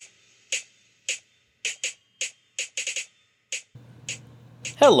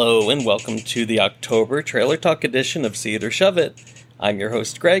Hello, and welcome to the October Trailer Talk edition of See It or Shove It. I'm your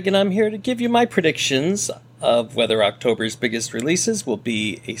host, Greg, and I'm here to give you my predictions of whether October's biggest releases will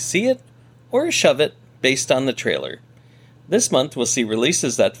be a See It or a Shove It based on the trailer. This month, we'll see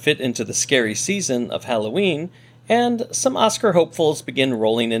releases that fit into the scary season of Halloween, and some Oscar hopefuls begin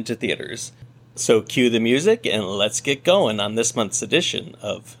rolling into theaters. So cue the music, and let's get going on this month's edition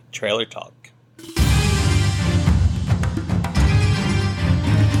of Trailer Talk.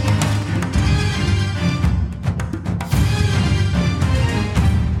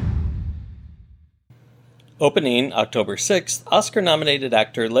 Opening October 6th, Oscar-nominated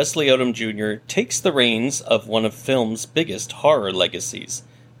actor Leslie Odom Jr. takes the reins of one of film's biggest horror legacies.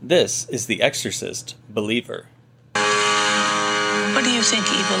 This is The Exorcist: Believer. What do you think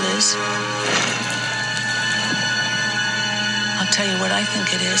evil is? I'll tell you what I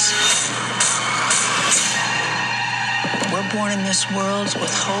think it is. We're born in this world with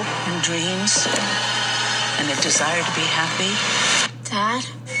hope and dreams and a desire to be happy. Dad?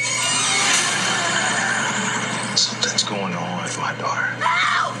 Something's going on with my daughter.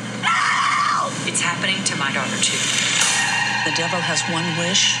 No! No! It's happening to my daughter, too. The devil has one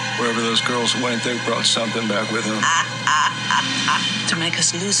wish. Wherever those girls went, they brought something back with them. To make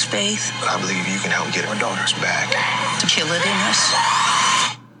us lose faith. But I believe you can help get our daughters back. To kill it in us.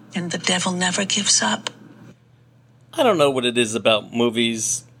 And the devil never gives up. I don't know what it is about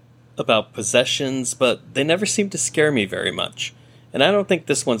movies, about possessions, but they never seem to scare me very much. And I don't think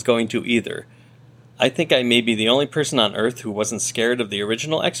this one's going to either. I think I may be the only person on Earth who wasn't scared of the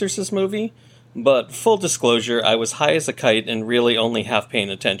original Exorcist movie, but full disclosure, I was high as a kite and really only half paying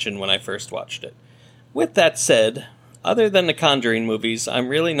attention when I first watched it. With that said, other than the Conjuring movies, I'm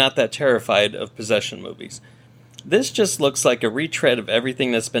really not that terrified of possession movies. This just looks like a retread of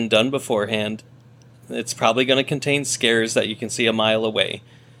everything that's been done beforehand. It's probably going to contain scares that you can see a mile away.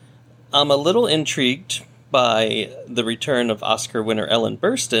 I'm a little intrigued by the return of Oscar winner Ellen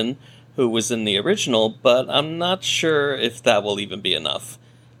Burstyn, who was in the original, but I'm not sure if that will even be enough.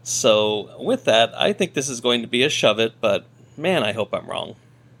 So, with that, I think this is going to be a shove it, but man, I hope I'm wrong.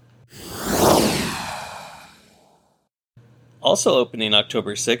 Also opening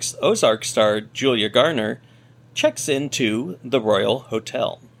October 6th, Ozark star Julia Garner checks into the Royal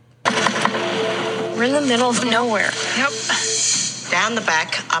Hotel. We're in the middle of nowhere. Yep. Down the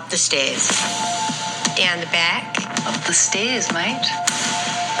back, up the stairs. Down the back. Up the stairs, mate.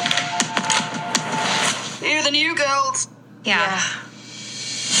 You're the new girls. Yeah.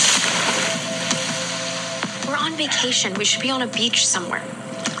 We're on vacation. We should be on a beach somewhere.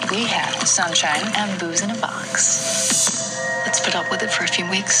 We have sunshine and booze in a box. Let's put up with it for a few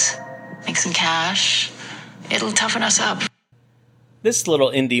weeks. Make some cash. It'll toughen us up. This little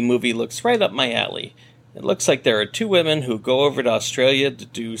indie movie looks right up my alley. It looks like there are two women who go over to Australia to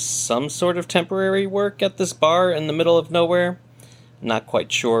do some sort of temporary work at this bar in the middle of nowhere. Not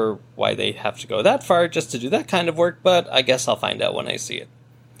quite sure why they have to go that far just to do that kind of work, but I guess I'll find out when I see it.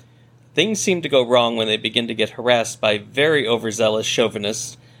 Things seem to go wrong when they begin to get harassed by very overzealous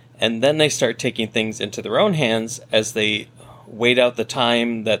chauvinists, and then they start taking things into their own hands as they wait out the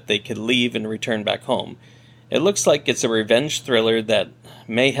time that they could leave and return back home. It looks like it's a revenge thriller that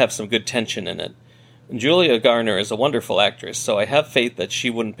may have some good tension in it. Julia Garner is a wonderful actress, so I have faith that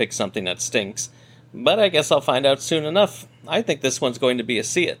she wouldn't pick something that stinks. But I guess I'll find out soon enough. I think this one's going to be a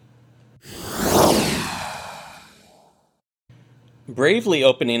see it. Bravely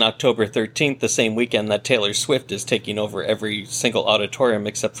opening October 13th, the same weekend that Taylor Swift is taking over every single auditorium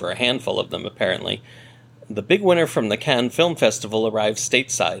except for a handful of them, apparently, the big winner from the Cannes Film Festival arrives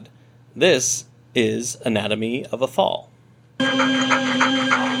stateside. This is Anatomy of a Fall.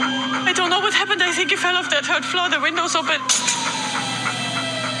 I don't know what happened. I think he fell off that third floor. The window's open.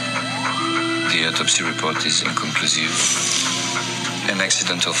 The autopsy report is inconclusive. An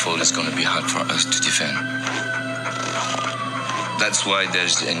accidental fall is going to be hard for us to defend. That's why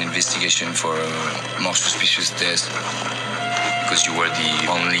there's an investigation for a more suspicious death, because you were the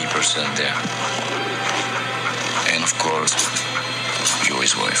only person there. And of course, you're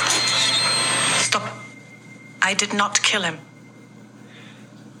his wife. Stop. I did not kill him.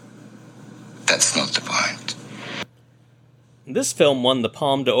 That's not the point. This film won the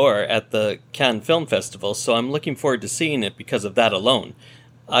Palme d'Or at the Cannes Film Festival, so I'm looking forward to seeing it because of that alone.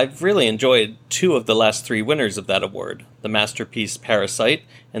 I've really enjoyed two of the last three winners of that award, the masterpiece Parasite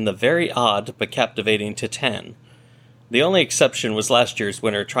and the very odd but captivating Titane. The only exception was last year's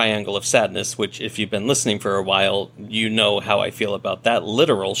winner, Triangle of Sadness, which, if you've been listening for a while, you know how I feel about that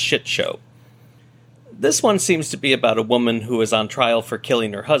literal shit show. This one seems to be about a woman who is on trial for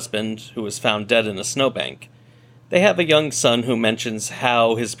killing her husband, who was found dead in a snowbank. They have a young son who mentions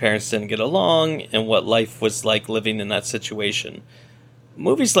how his parents didn't get along and what life was like living in that situation.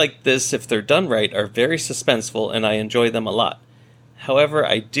 Movies like this, if they're done right, are very suspenseful and I enjoy them a lot. However,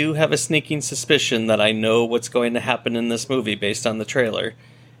 I do have a sneaking suspicion that I know what's going to happen in this movie based on the trailer,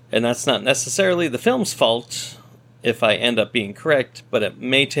 and that's not necessarily the film's fault if I end up being correct, but it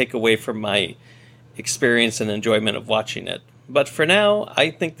may take away from my experience and enjoyment of watching it. But for now,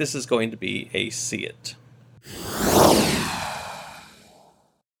 I think this is going to be a see it.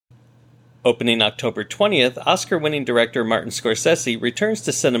 Opening October 20th, Oscar-winning director Martin Scorsese returns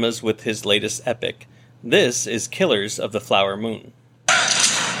to cinemas with his latest epic. This is Killers of the Flower Moon.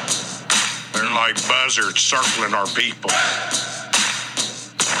 They're like buzzards circling our people.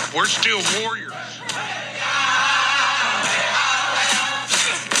 We're still warriors.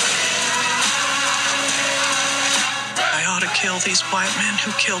 I ought to kill these white men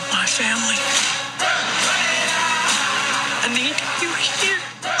who killed my family. I need you here.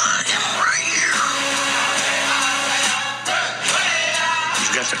 I am right here.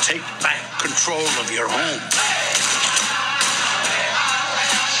 You've got to take back control of your home.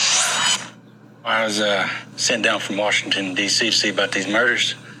 I was sent down from Washington, D.C. to see about these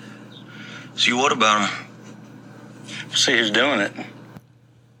murders. See what about him? See who's doing it.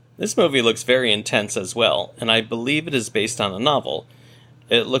 This movie looks very intense as well, and I believe it is based on a novel.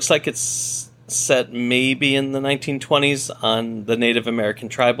 It looks like it's set maybe in the 1920s on the Native American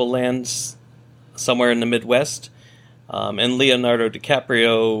tribal lands somewhere in the Midwest. And Leonardo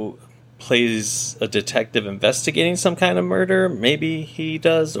DiCaprio plays a detective investigating some kind of murder. Maybe he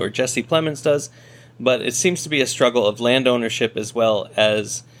does, or Jesse Plemons does. But it seems to be a struggle of land ownership as well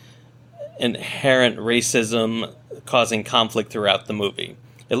as inherent racism causing conflict throughout the movie.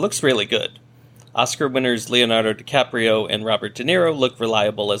 It looks really good. Oscar winners Leonardo DiCaprio and Robert De Niro look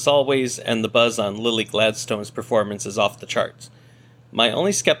reliable as always, and the buzz on Lily Gladstone's performance is off the charts. My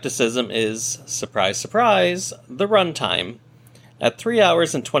only skepticism is, surprise, surprise, the runtime. At 3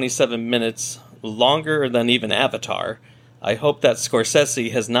 hours and 27 minutes, longer than even Avatar, I hope that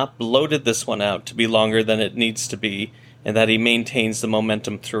Scorsese has not bloated this one out to be longer than it needs to be, and that he maintains the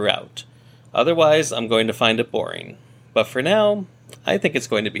momentum throughout. Otherwise, I'm going to find it boring. But for now, I think it's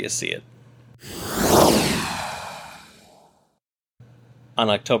going to be a see it. On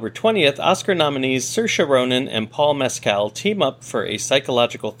October 20th, Oscar nominees Saoirse Ronan and Paul Mescal team up for a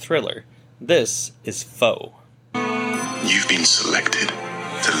psychological thriller. This is Foe. You've been selected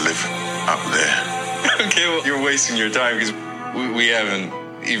to live up there. Okay, well, you're wasting your time because we haven't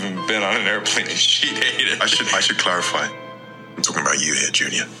even been on an airplane and she'd hate it. I should clarify. I'm talking about you here,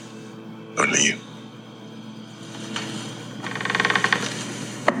 Junior. Only you.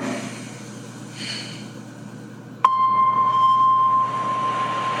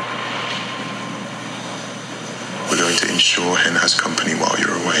 We're going to ensure Hen has company while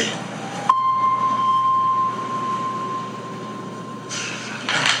you're away.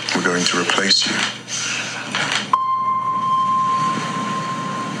 We're going to replace you.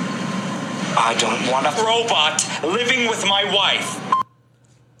 I don't want a robot living with my wife.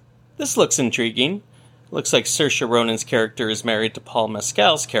 This looks intriguing. Looks like Saoirse Ronan's character is married to Paul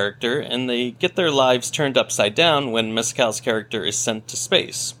Mescal's character, and they get their lives turned upside down when Mescal's character is sent to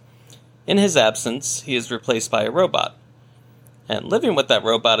space. In his absence, he is replaced by a robot. And living with that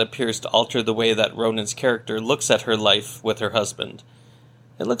robot appears to alter the way that Ronan's character looks at her life with her husband.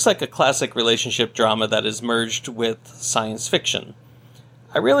 It looks like a classic relationship drama that is merged with science fiction.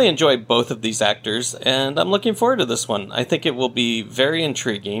 I really enjoy both of these actors, and I'm looking forward to this one. I think it will be very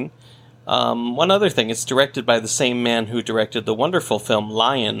intriguing. One other thing, it's directed by the same man who directed the wonderful film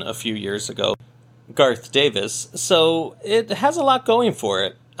Lion a few years ago, Garth Davis, so it has a lot going for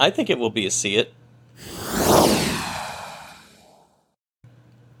it. I think it will be a see it.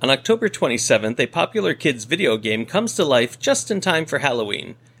 On October 27th, a popular kids video game comes to life just in time for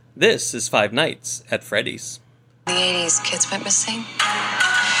Halloween. This is Five Nights at Freddy's. In the 80s, kids went missing.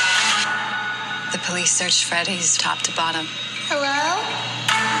 The police searched Freddy's top to bottom. Hello?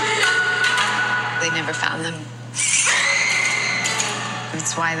 They never found them.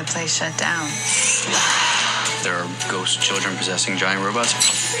 That's why the place shut down. There are ghost children possessing giant robots.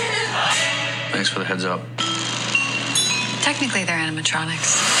 Thanks for the heads up. Technically, they're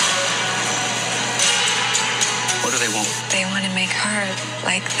animatronics. What do they want? They want to make her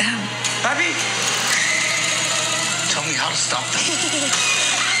like them. Happy? Tell me how to stop them.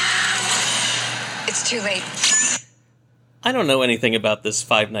 It's too late. I don't know anything about this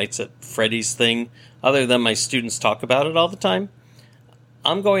Five Nights at Freddy's thing, other than my students talk about it all the time.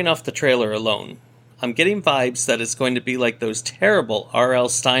 I'm going off the trailer alone. I'm getting vibes that it's going to be like those terrible R.L.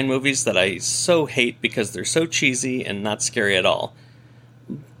 Stine movies that I so hate because they're so cheesy and not scary at all.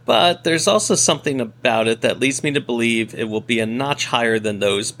 But there's also something about it that leads me to believe it will be a notch higher than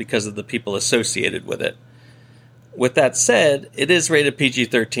those because of the people associated with it. With that said, it is rated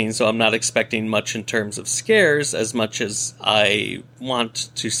PG-13, so I'm not expecting much in terms of scares as much as I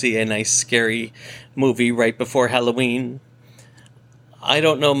want to see a nice scary movie right before Halloween. I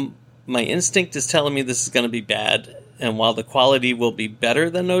don't know, my instinct is telling me this is going to be bad, and while the quality will be better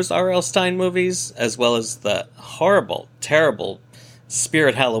than those R.L. Stine movies, as well as the horrible, terrible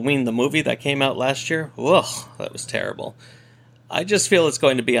Spirit Halloween, the movie that came out last year, ugh, that was terrible. I just feel it's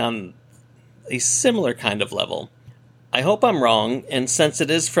going to be on a similar kind of level. I hope I'm wrong, and since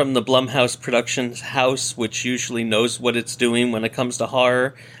it is from the Blumhouse Productions house, which usually knows what it's doing when it comes to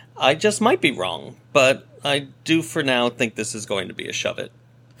horror, I just might be wrong, but I do for now think this is going to be a shove it.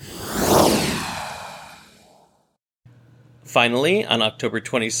 Finally, on October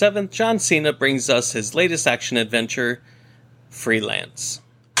 27th, John Cena brings us his latest action adventure, Freelance.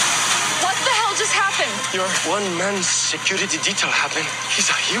 What the hell just happened? Your one-man security detail happened. He's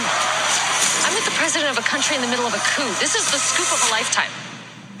a hero. I'm with the president of a country in the middle of a coup. This is the scoop of a lifetime.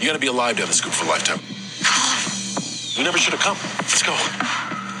 You gotta be alive to have a scoop for a lifetime. We never should have come. Let's go.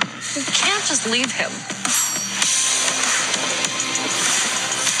 We can't just leave him.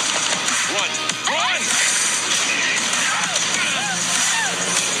 Run! Run!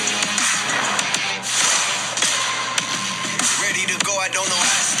 Ready to go, I don't know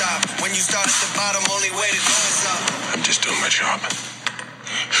how to stop. When you start at the bottom, only way to go is up. I'm just doing my job.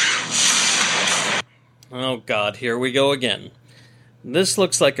 Oh god, here we go again. This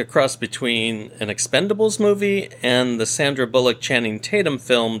looks like a cross between an Expendables movie and the Sandra Bullock Channing Tatum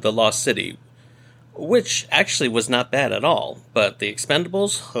film The Lost City, which actually was not bad at all, but The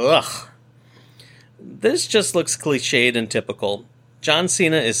Expendables? Ugh. This just looks cliched and typical. John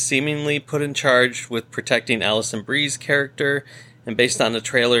Cena is seemingly put in charge with protecting Alison Brie's character, and based on the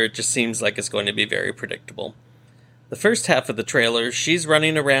trailer, it just seems like it's going to be very predictable. The first half of the trailer, she's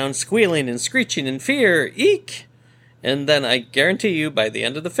running around squealing and screeching in fear, eek! And then I guarantee you, by the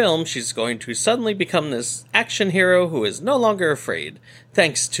end of the film, she's going to suddenly become this action hero who is no longer afraid,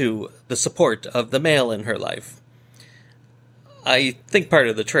 thanks to the support of the male in her life. I think part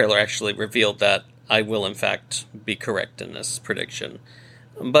of the trailer actually revealed that I will in fact be correct in this prediction.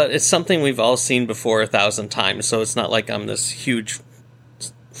 But it's something we've all seen before 1,000 times, so it's not like I'm this huge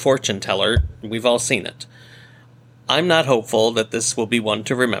fortune teller. We've all seen it. I'm not hopeful that this will be one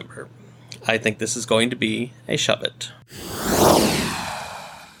to remember. I think this is going to be a shove it.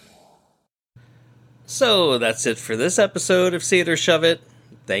 So that's it for this episode of See It or Shove It.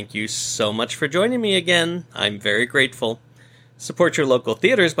 Thank you so much for joining me again. I'm very grateful. Support your local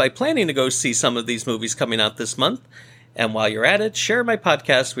theaters by planning to go see some of these movies coming out this month. And while you're at it, share my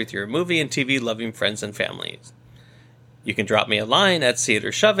podcast with your movie and TV loving friends and families. You can drop me a line at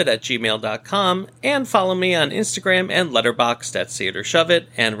seeitorshoveit@gmail.com and follow me on Instagram and Letterboxd at seeitorshoveit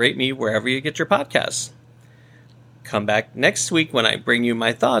and rate me wherever you get your podcasts. Come back next week when I bring you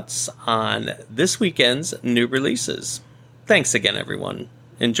my thoughts on this weekend's new releases. Thanks again, everyone.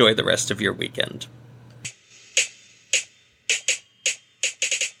 Enjoy the rest of your weekend.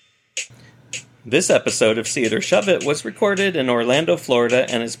 This episode of See It or Shove It was recorded in Orlando, Florida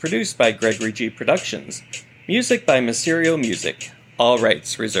and is produced by Gregory G. Productions. Music by Mysterio Music. All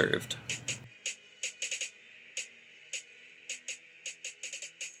rights reserved.